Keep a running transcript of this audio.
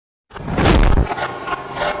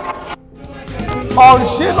on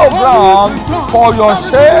Shiloh ground, for your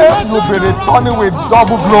shame you'll be returning with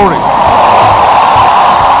double glory.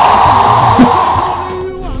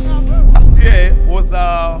 Last year was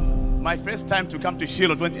my first time to come to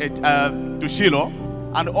Shiloh,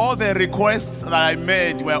 and all the requests that I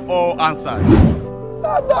made were all answered.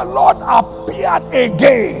 And the Lord appeared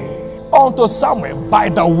again unto Samuel by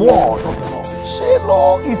the word of the Lord.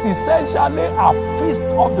 Shiloh is essentially a feast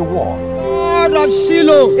of the word. The word of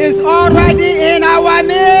Shiloh is already in our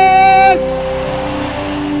midst.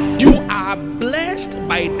 You are blessed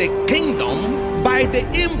by the kingdom, by the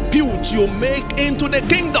input you make into the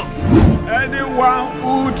kingdom. Anyone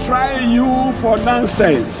who try you for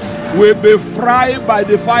nonsense will be fried by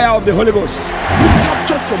the fire of the Holy Ghost.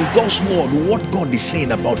 Capture from God's word what God is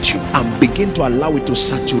saying about you and begin to allow it to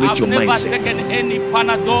saturate your mindset. I've never taken any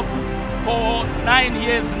Panadol for 9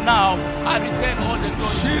 years now. I return all the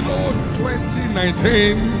glory. Shiloh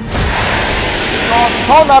 2019. Your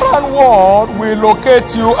turnaround word will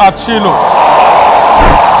locate you at Shiloh.